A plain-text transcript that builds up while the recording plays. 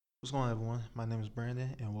What's going on, everyone? My name is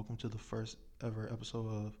Brandon, and welcome to the first ever episode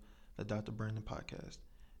of the Dr. Brandon podcast.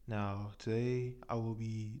 Now, today I will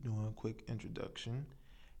be doing a quick introduction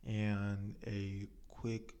and a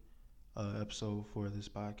quick episode for this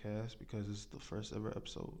podcast because it's the first ever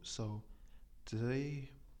episode. So,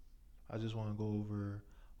 today I just want to go over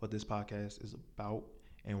what this podcast is about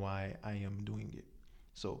and why I am doing it.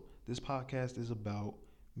 So, this podcast is about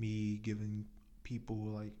me giving people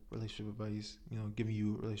like relationship advice, giving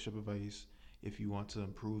you relationship advice if you want to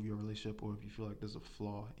improve your relationship or if you feel like there's a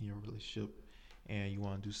flaw in your relationship and you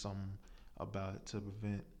want to do something about it to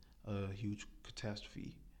prevent a huge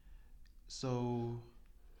catastrophe. So,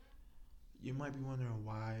 you might be wondering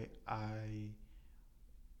why I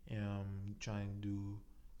am trying to do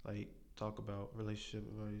like talk about relationship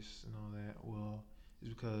advice and all that. Well, it's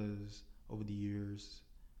because over the years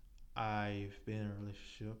I've been in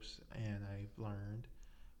relationships and I've learned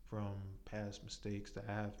from past mistakes that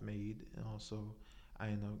I have made, and also I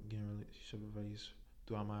end up getting relationship advice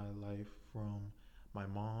throughout my life from my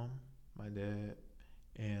mom, my dad,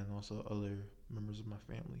 and also other members of my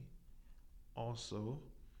family. Also,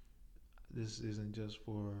 this isn't just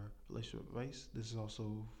for relationship advice. This is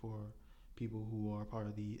also for people who are part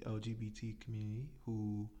of the LGBT community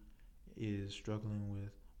who is struggling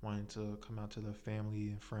with wanting to come out to their family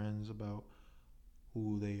and friends about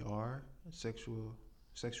who they are sexual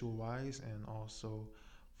wise, and also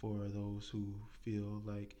for those who feel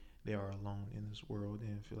like they are alone in this world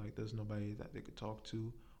and feel like there's nobody that they could talk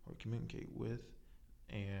to or communicate with,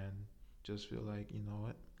 and just feel like, you know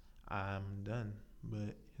what, I'm done.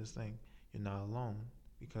 But here's the thing, you're not alone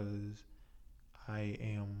because I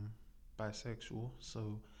am bisexual,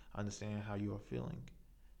 so I understand how you are feeling.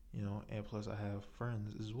 And plus I have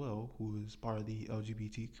friends as well who is part of the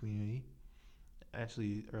LGBT community.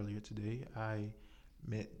 Actually, earlier today, I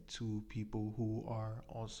met two people who are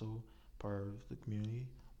also part of the community.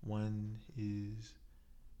 One is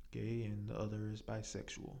gay and the other is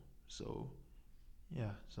bisexual. So,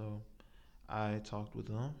 yeah, so I talked with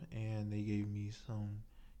them and they gave me some,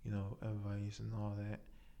 advice and all that.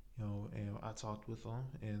 And I talked with them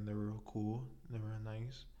and they were real cool. They were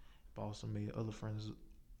nice. But I also made other friends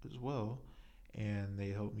as well, and they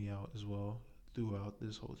helped me out as well throughout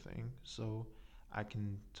this whole thing. So I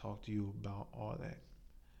can talk to you about all that.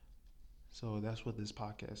 So that's what this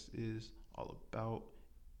podcast is all about,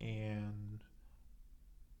 and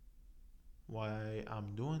why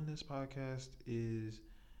I'm doing this podcast is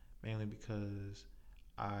mainly because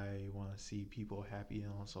I want to see people happy,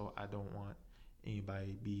 and also I don't want anybody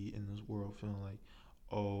to be in this world feeling like,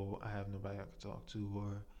 oh, I have nobody I can talk to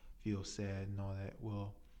or feel sad and all that.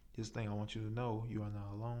 Well, this thing I want you to know, you are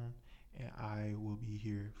not alone, and I will be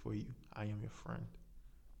here for you. I am your friend.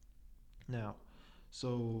 Now,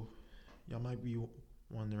 so y'all might be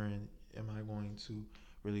wondering, am I going to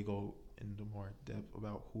really go into more depth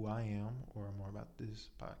about who I am or more about this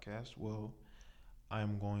podcast? Well,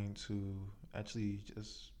 I'm going to actually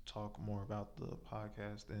just talk more about the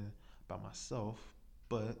podcast than about myself,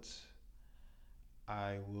 but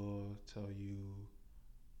I will tell you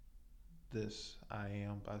this. I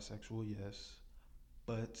am bisexual, yes,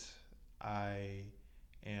 but I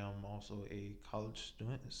am also a college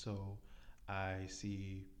student, so I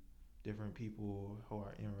see different people who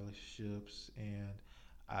are in relationships, and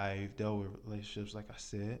I've dealt with relationships, like I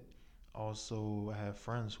said. Also, I have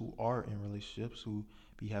friends who are in relationships who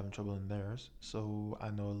be having trouble in theirs, so I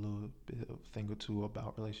know a little bit of thing or two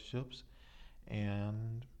about relationships.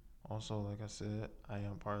 And also, like I said, I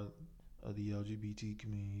am part of the LGBT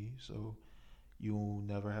community, so you'll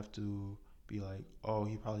never have to be like, oh,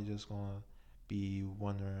 he probably just gonna be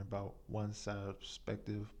wondering about one side of the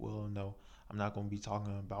perspective. Well, no, I'm not gonna be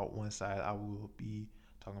talking about one side. I will be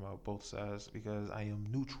talking about both sides because I am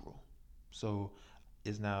neutral. So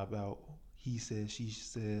it's not about he said, she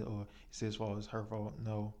said, or it's his fault, it's her fault.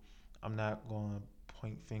 No, I'm not gonna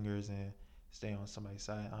point fingers and stay on somebody's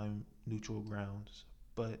side. I'm neutral grounds,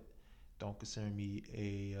 but don't consider me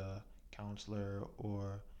a counselor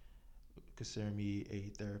or consider me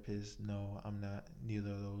a therapist. No, I'm not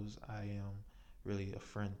neither of those. I am really a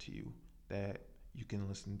friend to you that you can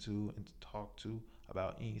listen to and talk to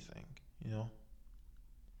about anything, you know?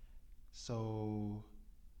 So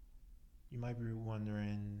you might be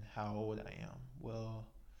wondering how old I am. Well,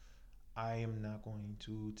 I am not going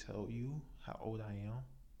to tell you how old I am,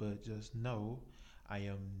 but just know I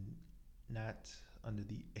am not under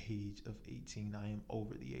the age of 18. I am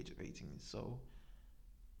over the age of 18. So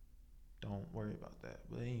don't worry about that.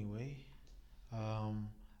 But anyway, Um,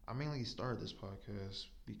 I mainly started this podcast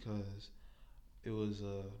because it was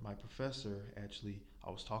my professor. Actually, I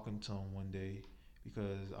was talking to him one day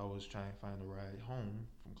because I was trying to find a ride home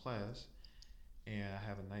from class, and I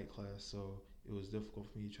have a night class, so it was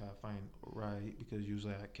difficult for me to try to find a ride because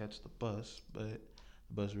usually I catch the bus, but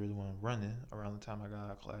the bus really wasn't running around the time I got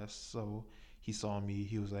out of class. So he saw me.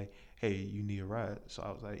 He was like, "Hey, you need a ride?" So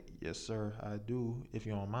I was like, "Yes, sir, I do. If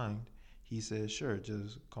you don't mind." He said, "Sure,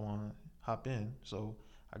 just come on, hop in." So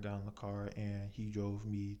I got in the car and he drove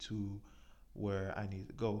me to where I needed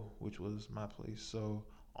to go, which was my place. So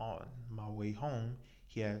on my way home,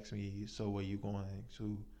 he asked me, "So where you going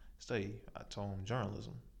to study?" I told him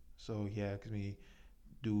journalism. So he asked me,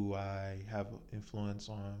 "Do I have influence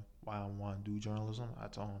on why I want to do journalism?" I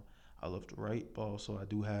told him I love to write, but also I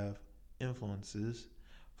do have influences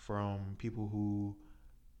from people who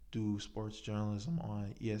do sports journalism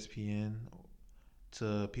on ESPN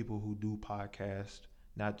to people who do podcasts,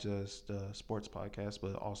 not just sports podcasts,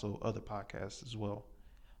 but also other podcasts as well.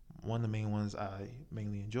 One of the main ones I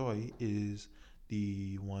mainly enjoy is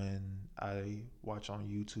the one I watch on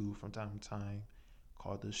YouTube from time to time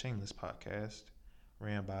called the Shameless Podcast,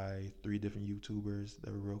 ran by three different YouTubers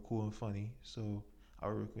that were real cool and funny. So I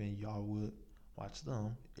would recommend y'all would watch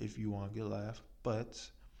them if you want to get a laugh. But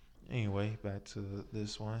anyway, back to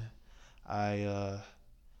this one. I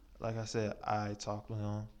like I said, I talked with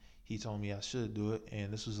him. He told me I should do it,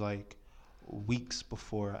 and this was like weeks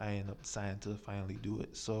before I ended up deciding to finally do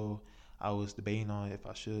it. So I was debating on if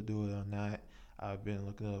I should do it or not. I've been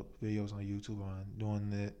looking up videos on YouTube on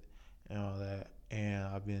doing it and all that, and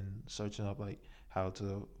I've been searching up like how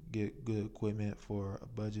to get good equipment for a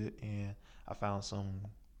budget, and I found some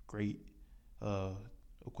great uh,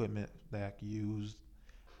 equipment that I could use.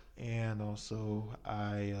 And also,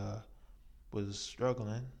 I was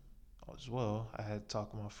struggling as well. I had to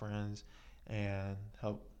talk to my friends and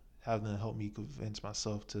have them help me convince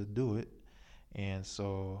myself to do it. And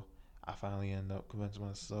so I finally ended up convincing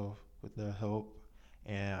myself with their help.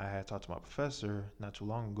 And I had talked to my professor not too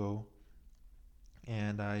long ago,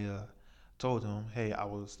 and I told him, "Hey, I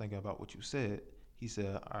was thinking about what you said." He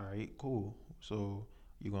said, "All right, cool. So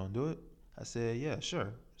you gonna do it?" I said, "Yeah,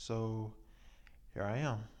 sure." So here I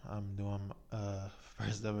am. I'm doing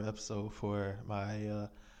first ever episode for my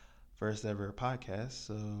first ever podcast.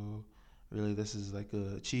 So really, this is like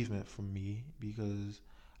a achievement for me because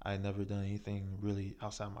I never done anything really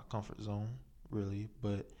outside my comfort zone, really.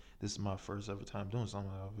 But this is my first ever time doing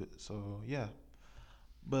something of it. So yeah.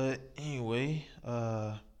 But anyway,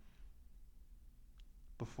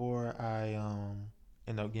 before I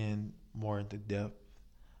end up getting more into depth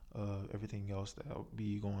of everything else that will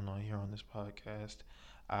be going on here on this podcast,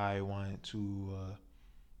 I wanted to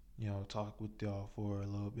talk with y'all for a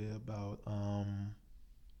little bit about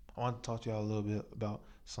I want to talk to y'all a little bit about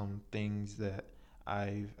some things that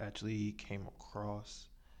I've actually came across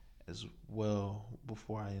as well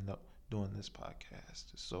before I end up doing this podcast.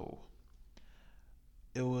 So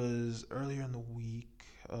it was earlier in the week.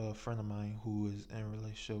 A friend of mine who is in a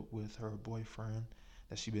relationship with her boyfriend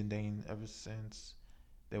that she been dating ever since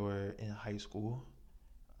they were in high school.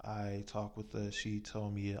 I talked with her. She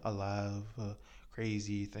told me a lot of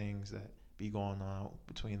crazy things that be going on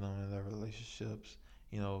between them and their relationships.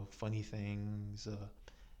 Funny things,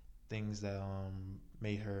 things that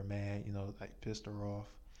made her mad. Like pissed her off,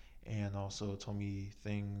 and also told me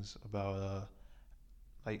things about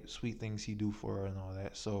like sweet things he do for her and all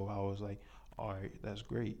that. So I was like, all right, that's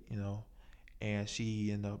great. And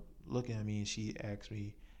she ended up looking at me and she asked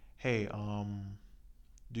me, "Hey,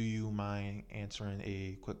 do you mind answering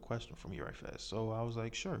a quick question for me right fast?" So I was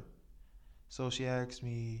like, "Sure." So she asked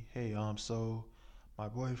me, "Hey, so my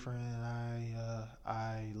boyfriend and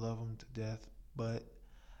I love him to death, but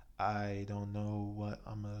I don't know what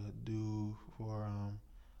I'm gonna do for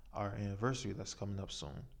our anniversary that's coming up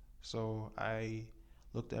soon." So I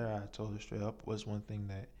looked at her. I told her straight up, "What's one thing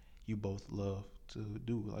that you both love to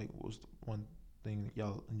do? Like, what was the one thing that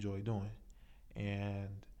y'all enjoy doing?"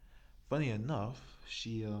 And funny enough,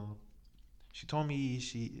 she told me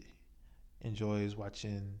she enjoys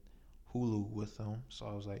watching Hulu with them. So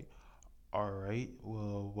I was like, all right,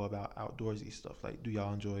 well, what about outdoorsy stuff? Like, do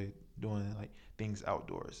y'all enjoy doing like things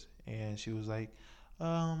outdoors? And she was like,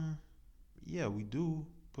 um, yeah, we do,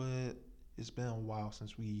 but it's been a while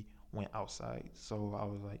since we went outside. So I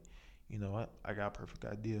was like, you know what? I got a perfect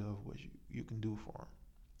idea of what you can do for him.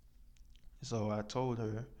 So I told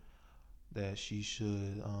her that she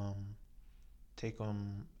should take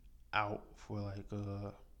him out for like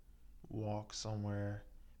a walk somewhere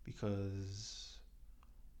because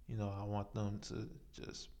I want them to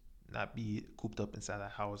just not be cooped up inside the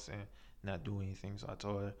house and not do anything. So I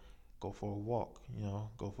told her, go for a walk,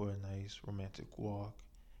 go for a nice romantic walk.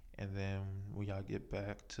 And then when y'all get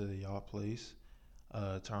back to y'all place,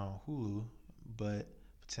 turn on Hulu, but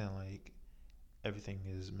pretend like everything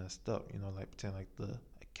is messed up. Like pretend like the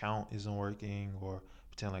account isn't working, or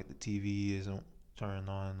pretend like the TV isn't turning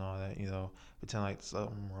on and all that. Pretend like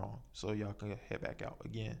something wrong, so y'all can head back out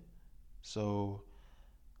again. So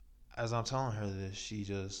as I'm telling her this, she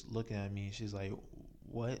just looking at me and she's like,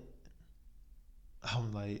 "What?"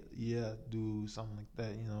 I'm like, "Yeah, do something like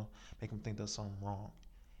that. Make them think there's something wrong."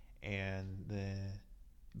 And then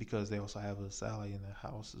because they also have a satellite in the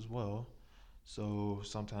house as well, so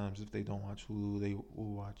sometimes if they don't watch Hulu, they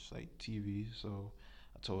will watch like TV. So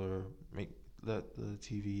I told her make let the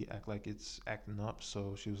TV act like it's acting up.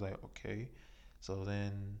 So she was like, okay. So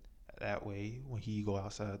then that way, when he go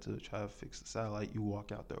outside to try to fix the satellite, you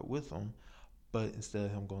walk out there with him. But instead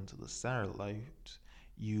of him going to the satellite,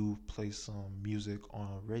 you play some music on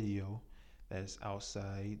a radio that's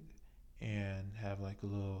outside and have like a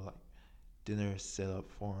little like dinner set up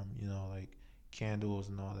for him. Like candles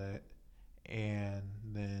and all that, and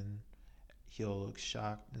then he'll look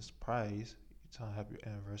shocked and surprised. You tell him happy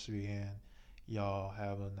anniversary, and y'all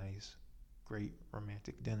have a nice, great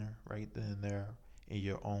romantic dinner right then and there in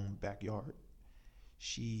your own backyard.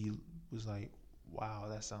 She was like, "Wow,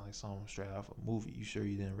 that sounds like something straight out of a movie. You sure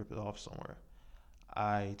you didn't rip it off somewhere?"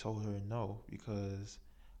 I told her no because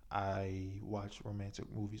I watched romantic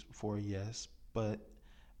movies before, yes, but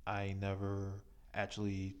I never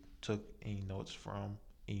actually took any notes from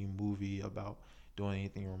any movie about doing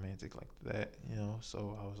anything romantic like that.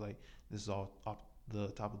 So I was like, this is all off the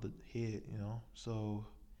top of the head. So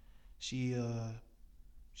she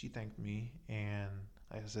she thanked me, and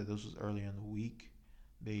like I said, this was earlier in the week.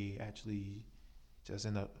 They actually just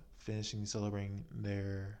ended up finishing celebrating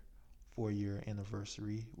their 4 year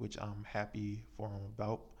anniversary, which I'm happy for them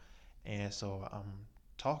about. And so I'm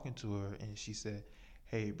talking to her, and she said,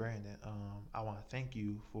 "Hey, Brandon, I want to thank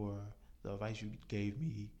you for the advice you gave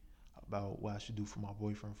me about what I should do for my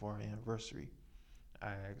boyfriend for our anniversary."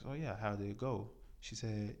 I asked, "Oh, yeah, how did it go?" She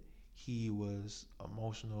said, "He was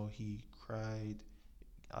emotional. He cried.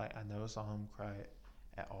 I never saw him cry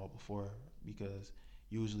at all before, because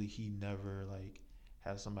usually he never like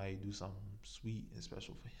has somebody do something sweet and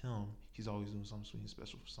special for him. He's always doing something sweet and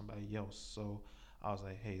special for somebody else." So I was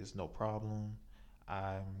like, "Hey, it's no problem.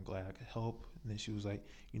 I'm glad I could help." And then she was like,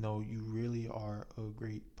 "You really are a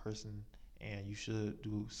great person, and you should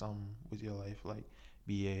do something with your life, like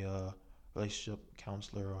be a relationship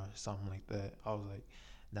counselor or something like that." I was like,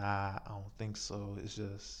 "Nah, I don't think so. It's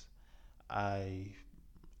just I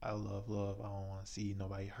I love love. I don't want to see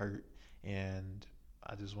nobody hurt, and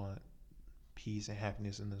I just want peace and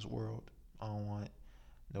happiness in this world. I don't want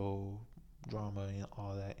no drama and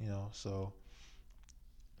all that. So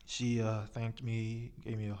she thanked me,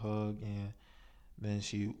 gave me a hug, and then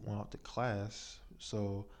she went off to class.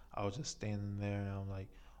 So I was just standing there, and I'm like,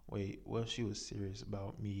 wait, what if she was serious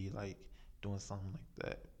about me like doing something like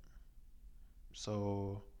that?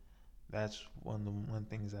 So that's one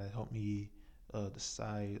things that helped me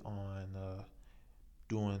decide on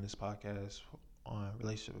doing this podcast on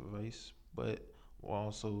relationship advice. But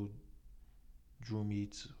what drew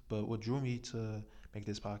me to make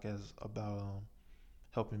this podcast about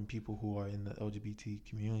helping people who are in the LGBT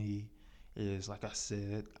community is, like I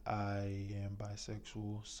said, I am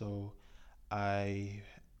bisexual, so I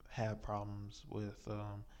have problems with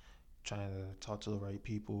trying to talk to the right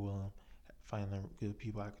people, finding good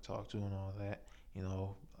people I could talk to, and all that.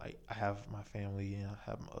 Like I have my family and I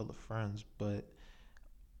have my other friends, but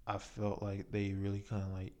I felt like they really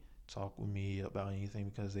couldn't like talk with me about anything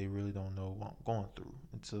because they really don't know what I'm going through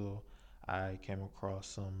until I came across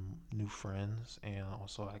some new friends, and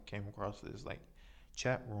also I came across this like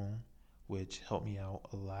chat room, which helped me out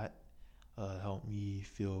a lot. Helped me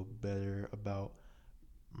feel better about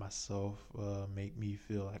myself, make me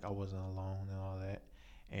feel like I wasn't alone and all that.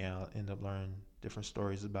 And I end up learning different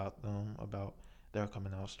stories about them, about their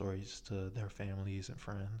coming out stories to their families and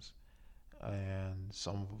friends. And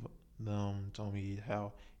some of them told me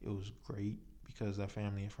how it was great because their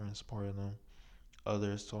family and friends supported them.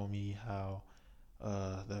 Others told me how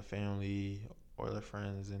their family or their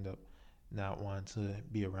friends end up not wanting to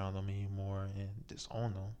be around them anymore and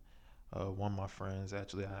disown them. One of my friends,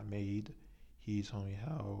 actually, I made, he told me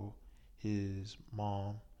how his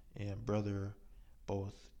mom and brother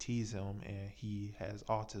both tease him, and he has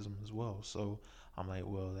autism as well. So I'm like,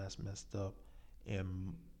 well, that's messed up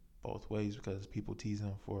in both ways because people tease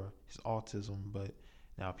him for his autism, but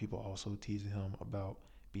now people also teasing him about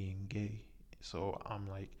being gay. So I'm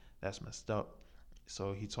like, that's messed up.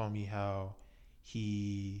 So he told me how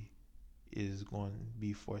he is going to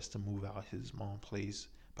be forced to move out his mom's place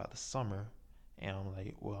by the summer, And I'm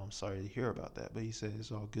like, well, I'm sorry to hear about that. But he said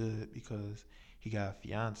it's all good because he got a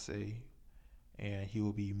fiance and he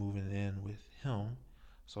will be moving in with him.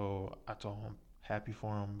 So I told him, happy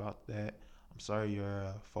for him about that. I'm sorry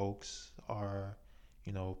your folks are,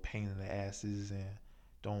 pain in the asses and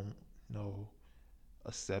don't,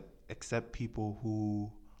 accept people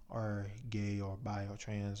who are gay or bi or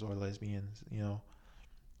trans or lesbians. I'm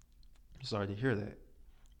sorry to hear that.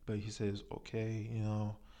 But he says, okay,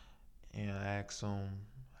 and I asked him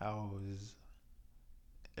how is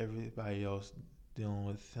everybody else dealing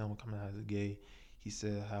with him coming out as gay. He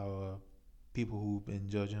said how people who've been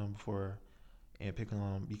judging him before and picking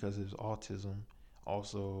on him because of his autism,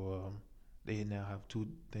 also they now have two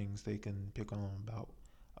things they can pick on him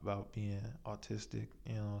about being autistic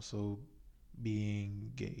and also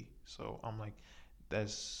being gay. So I'm like,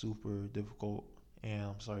 that's super difficult, and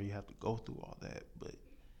I'm sorry you have to go through all that. But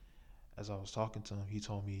as I was talking to him, he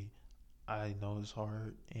told me I know it's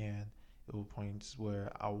hard, and it were points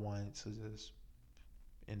where I wanted to just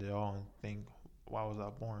end it all and think, why was I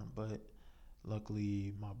born? But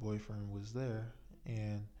luckily, my boyfriend was there,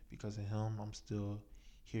 and because of him, I'm still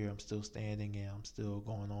here. I'm still standing, and I'm still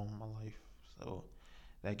going on with my life. So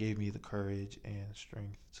that gave me the courage and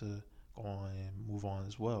strength to go on and move on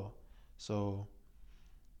as well. So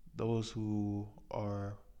those who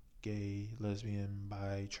are gay, lesbian,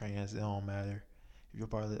 bi, trans, it don't matter. If you're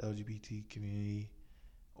part of the LGBT community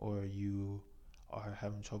or you are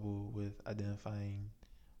having trouble with identifying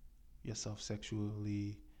yourself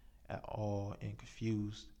sexually at all and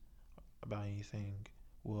confused about anything,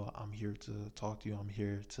 well, I'm here to talk to you. I'm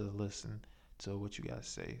here to listen to what you guys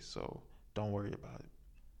say. So don't worry about it.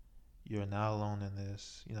 You're not alone in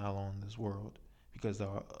this. You're not alone in this world because there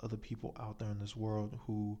are other people out there in this world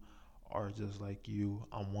who are just like you.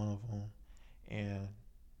 I'm one of them. And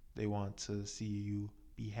they want to see you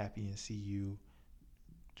be happy and see you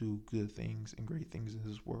do good things and great things in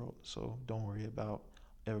this world. So don't worry about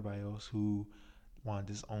everybody else who want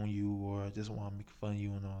to disown you or just want to make fun of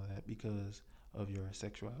you and all that because of your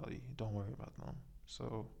sexuality. Don't worry about them.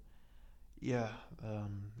 So yeah,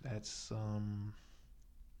 that's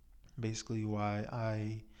basically why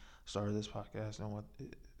I started this podcast and what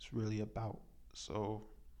it's really about. So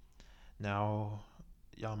now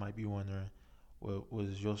y'all might be wondering, what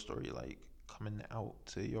was your story like coming out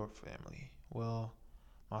to your family? Well,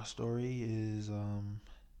 my story is a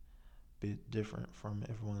bit different from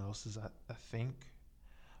everyone else's, I think.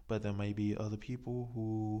 But there may be other people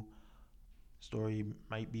who story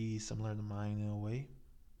might be similar to mine in a way.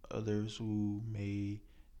 Others who may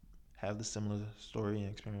have the similar story and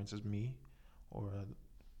experience as me, or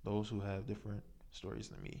those who have different stories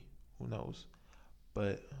than me. Who knows?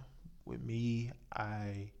 But with me,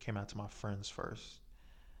 I came out to my friends first.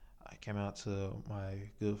 I came out to my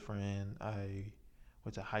good friend I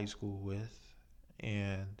went to high school with,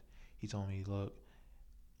 and he told me, "Look,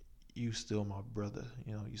 you still my brother.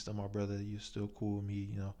 You still my brother. You still cool with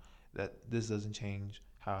me. That this doesn't change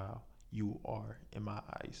how you are in my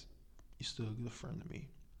eyes. You're still a good friend to me."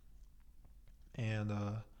 And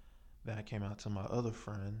then I came out to my other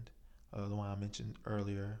friend, the one I mentioned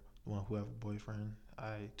earlier, the one who have a boyfriend.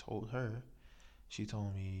 I told her. She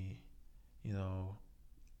told me, you know,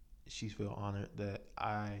 she feel honored that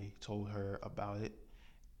I told her about it,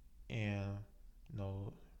 and you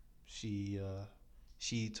know, she uh,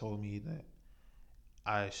 she told me that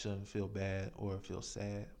I shouldn't feel bad or feel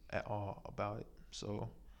sad at all about it. So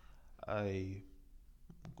I'm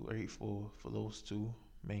grateful for those two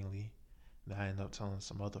mainly. That I ended up telling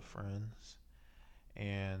some other friends,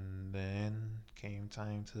 and then came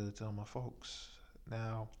time to tell my folks.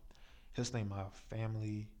 Now, his thing, my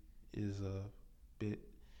family is a bit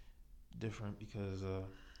different because,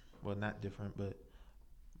 well, not different, but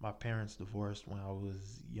my parents divorced when I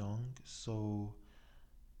was young, so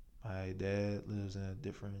my dad lives in a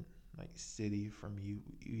different like city from me.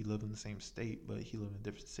 We live in the same state, but he lived in a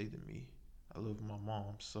different state than me. I live with my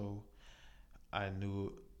mom, so I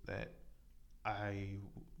knew that I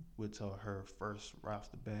would tell her first right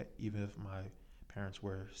off the bat, even if my parents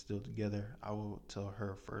were still together. I would tell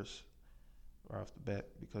her first right off the bat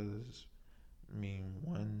because, I mean,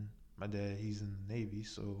 one, my dad he's in the Navy,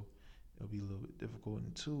 so it'll be a little bit difficult.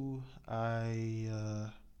 And two,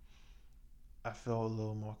 I felt a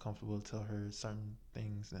little more comfortable to tell her certain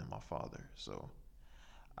things than my father. So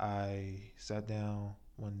I sat down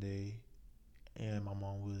one day and my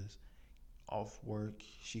mom was off work.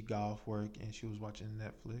 She got off work and she was watching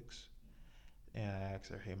Netflix. And I asked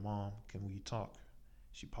her, "Hey, mom, can we talk?"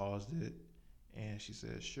 She paused it and she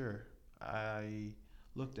said, "Sure." I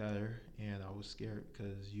looked at her and I was scared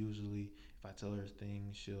because usually if I tell her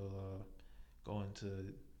things, she'll go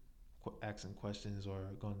into asking questions or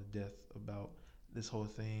going to depth about this whole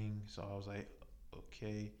thing. So I was like,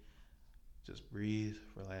 okay, just breathe,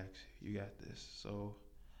 relax, you got this. So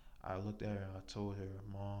I looked at her and I told her,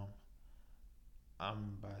 Mom,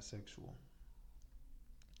 I'm bisexual.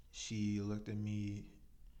 She looked at me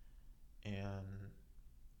and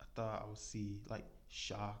I thought I would see like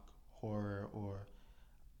shock, horror, or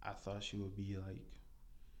I thought she would be like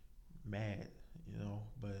mad,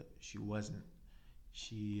 but she wasn't.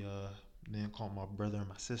 She then called my brother and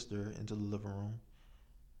my sister into the living room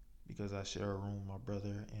because I share a room with my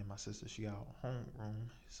brother and my sister. She got a home room,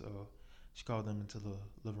 so she called them into the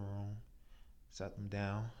living room, sat them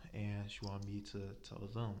down, and she wanted me to tell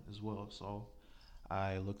them as well. So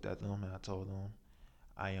I looked at them and I told them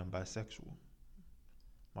I am bisexual.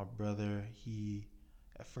 My brother, he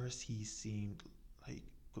at first he seemed like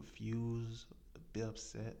confused, a bit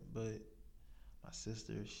upset, but my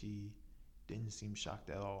sister, she didn't seem shocked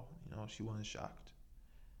at all. She wasn't shocked.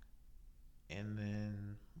 And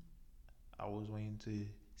then I was waiting to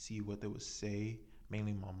see what they would say,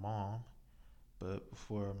 mainly my mom. But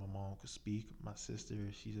before my mom could speak, my sister,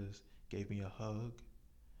 she just gave me a hug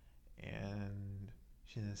and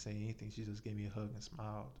she didn't say anything. She just gave me a hug and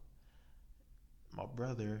smiled. My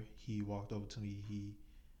brother, he walked over to me. He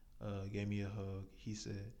gave me a hug. He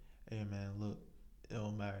said, "Hey man, look, it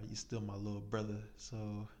don't matter. You're still my little brother."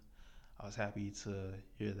 So I was happy to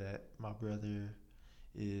hear that my brother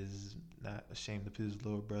is not ashamed of his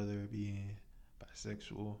little brother being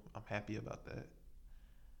bisexual. I'm happy about that.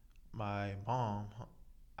 My mom,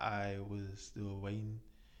 I was still waiting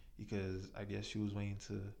because I guess she was waiting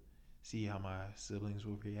to see how my siblings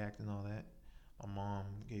would react and all that. My mom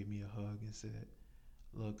gave me a hug and said,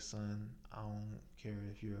 "Look, son, I don't care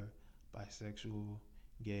if you're bisexual,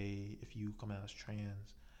 gay, if you come out as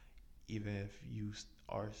trans, even if you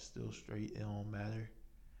are still straight, it don't matter.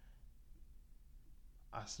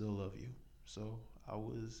 I still love you." So I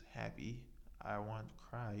was happy. I wanted to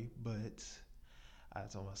cry, but I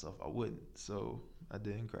told myself I wouldn't. So I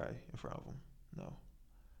didn't cry in front of them. No.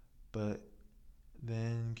 But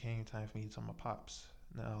then came time for me to tell my pops.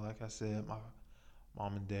 Now, like I said, my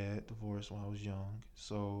mom and dad divorced when I was young.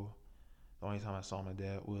 So the only time I saw my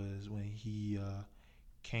dad was when he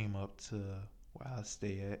came up to where I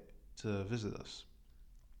stay at to visit us.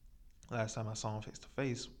 Last time I saw him face to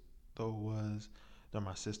face, though, was during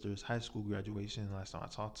my sister's high school graduation. Last time I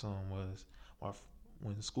talked to him was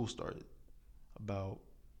when school started, about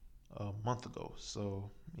a month ago.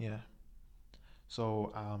 So yeah.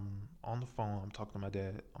 So on the phone. I'm talking to my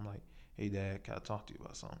dad. I'm like, "Hey dad, can I talk to you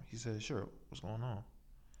about something?" He said, "Sure. What's going on?"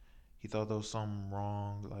 He thought there was something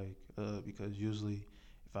wrong, like because usually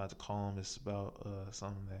if I had to call him, it's about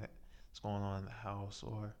something that's going on in the house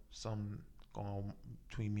or something going on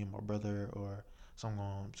between me and my brother or something going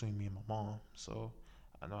on between me and my mom. So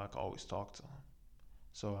I know I could always talk to him.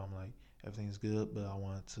 So I'm like, "Everything's good, but I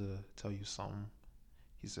wanted to tell you something."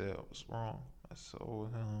 He said, "What's wrong?" I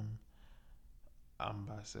told him I'm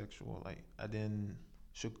bisexual. Like I didn't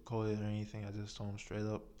sugarcoat it or anything. I just told him straight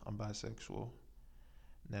up I'm bisexual.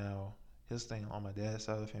 Now, his thing on my dad's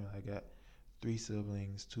side of the family, I got three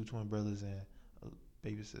siblings, two twin brothers, and a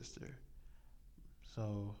baby sister.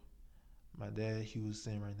 So, my dad, he was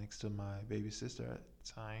sitting right next to my baby sister at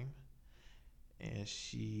the time, and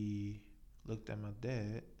she looked at my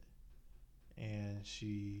dad and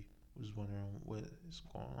she was wondering what is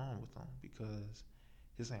going on with him because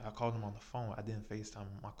his thing, I called him on the phone. I didn't FaceTime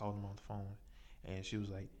him, I called him on the phone, and she was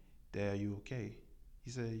like, "Dad, you okay?"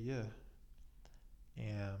 He said, "Yeah."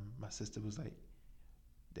 And my sister was like,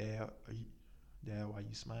 "Dad, Dad, why are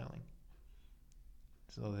you smiling?"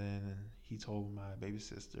 So then he told my baby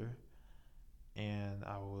sister, and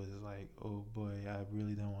I was like, "Oh boy, I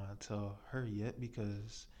really didn't want to tell her yet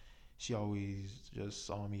because she always just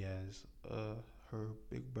saw me as her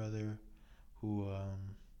big brother who,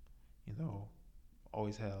 you know,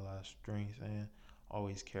 always had a lot of strength and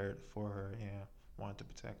always cared for her and wanted to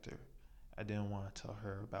protect her. I didn't want to tell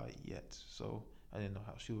her about it yet, so I didn't know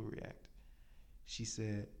how she would react. She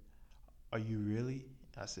said, "Are you really?"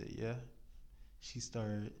 I said, "Yeah." She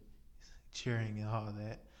started cheering and all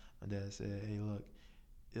that. My dad said, "Hey, look,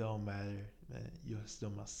 it don't matter, man. You're still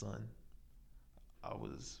my son." I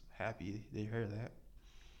was happy they heard that.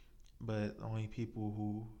 But the only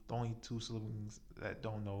two siblings that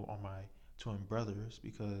don't know are my twin brothers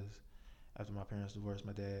because after my parents divorced,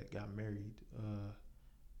 my dad got married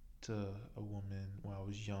to a woman when I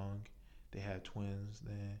was young. They had twins.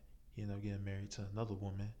 Then he ended up getting married to another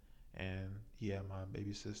woman, and he had my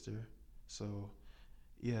baby sister. So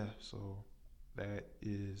yeah, so that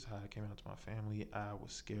is how I came out to my family. I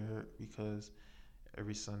was scared because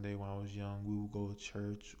every Sunday when I was young, we would go to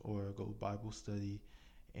church or go Bible study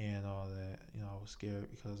and all that. I was scared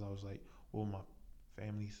because I was like, what will my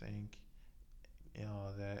family think and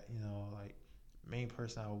all that. Like main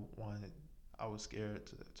person I was scared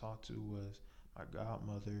to talk to was my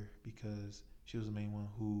godmother because she was the main one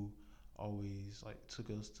who always like took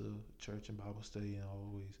us to church and Bible study and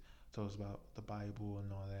always told us about the Bible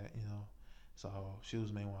and all that. So she was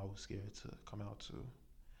the main one I was scared to come out to.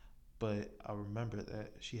 But I remember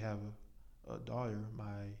that she have a daughter,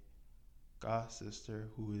 my god sister,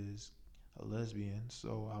 who is a lesbian.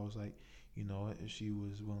 So I was like, if she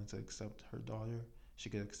was willing to accept her daughter, she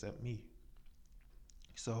could accept me.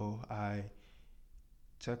 So I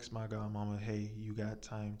text my godmama, hey, you got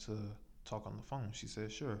time to talk on the phone? She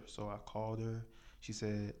said, sure. So I called her. She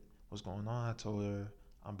said, what's going on? I told her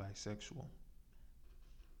I'm bisexual.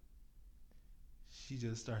 She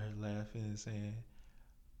just started laughing and saying,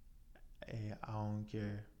 hey, I don't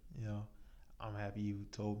care. You know, I'm happy you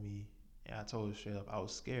told me. And I told her straight up, I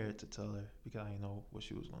was scared to tell her because I didn't know what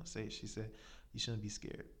she was going to say. She said, you shouldn't be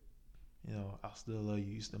scared. I still love you.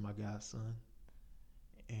 You're still my godson.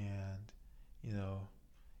 And, you know,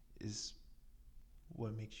 it's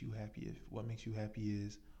what makes you happy. What makes you happy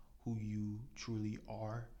is who you truly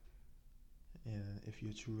are. And if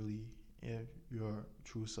your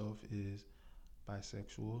true self is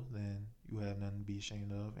bisexual, then you have nothing to be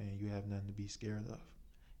ashamed of and you have nothing to be scared of.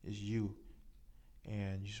 It's you,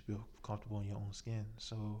 and you should feel comfortable in your own skin.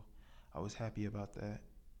 So I was happy about that,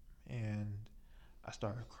 and I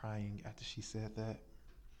started crying after she said that.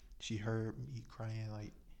 She heard me crying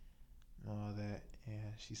like all that,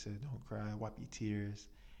 and she said, "Don't cry, wipe your tears."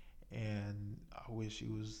 And I wish she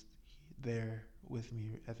was there with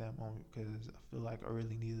me at that moment because I feel like I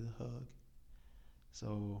really needed a hug.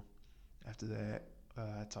 So after that,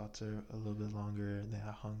 I talked to her a little bit longer, and then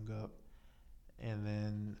I hung up, and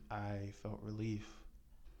then I felt relief.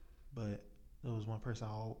 But there was one person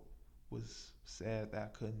I was sad that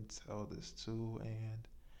I couldn't tell this to, and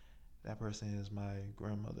that person is my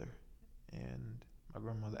grandmother. And my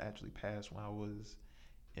grandmother actually passed when I was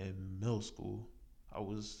in middle school. I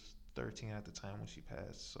was 13 at the time when she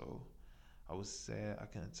passed, so I was sad I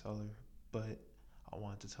couldn't tell her, but I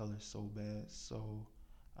wanted to tell her so bad. So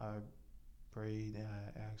I prayed and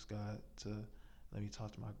I asked God to let me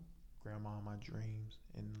talk to my grandma in my dreams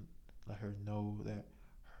and let her know that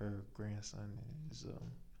her grandson is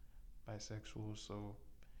bisexual. So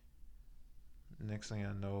next thing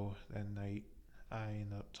I know, that night I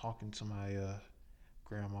ended up talking to my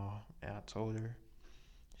grandma and I told her.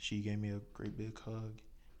 She gave me a great big hug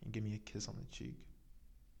and gave me a kiss on the cheek.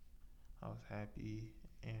 I was happy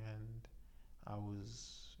and I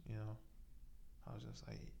was, I was just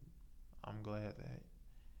like, I'm glad that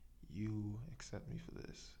you accept me for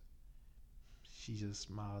this. She just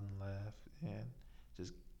smiled and laughed and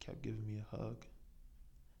just kept giving me a hug.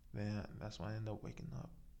 Then that's when I ended up waking up.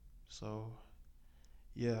 So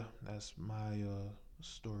yeah, that's my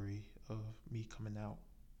story of me coming out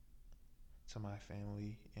to my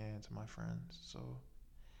family and to my friends. So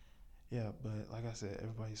yeah, but like I said,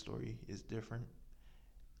 everybody's story is different.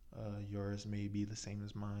 Yours may be the same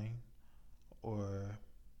as mine, or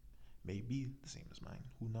may be the same as mine.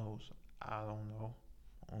 Who knows? I don't know.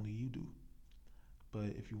 Only you do. But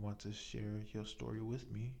if you want to share your story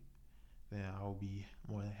with me, then I'll be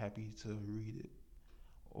more than happy to read it.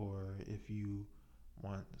 Or if you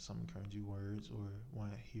want some encouraging words or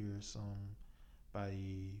want to hear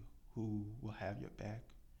somebody who will have your back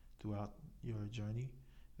throughout your journey,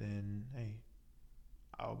 then hey,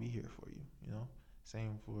 I'll be here for you.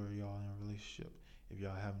 Same for y'all in a relationship. If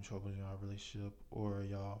y'all having trouble in your relationship or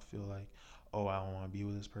y'all feel like, oh, I don't want to be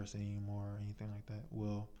with this person anymore or anything like that,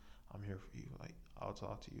 well, I'm here for you. Like, I'll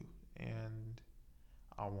talk to you and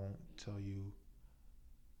I won't tell you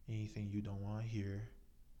anything you don't want to hear,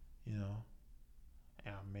 you know.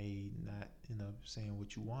 And I may not end up saying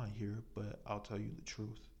what you want to hear, but I'll tell you the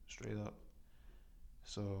truth straight up.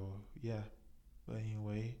 So, yeah. But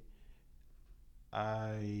anyway,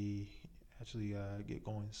 I actually get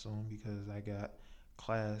going soon because I got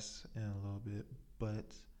class in a little bit,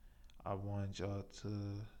 but I want y'all to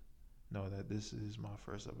know that this is my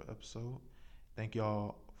first ever episode. Thank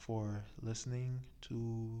y'all for listening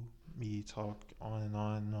to me talk on and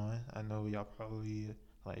on and on. I know y'all probably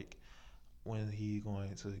like when he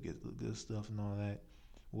going to get the good stuff and all that.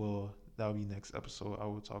 Well, that'll be next episode. I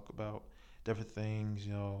will talk about different things.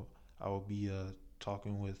 I will be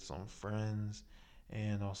talking with some friends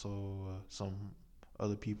and also some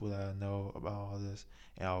other people that I know about all this,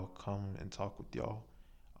 and I'll come and talk with y'all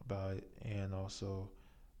about it. And also,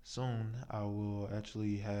 soon I will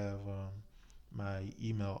actually have my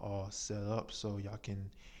email all set up so y'all can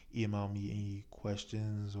email me any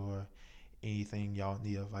questions or anything y'all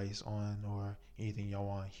need advice on or anything y'all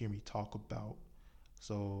want to hear me talk about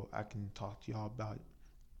so I can talk to y'all about it.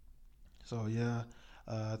 So, yeah,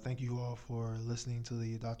 thank you all for listening to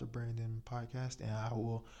the Dr. Brandon podcast, and I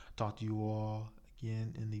will talk to you all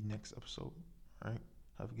again in the next episode. All right,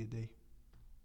 have a good day.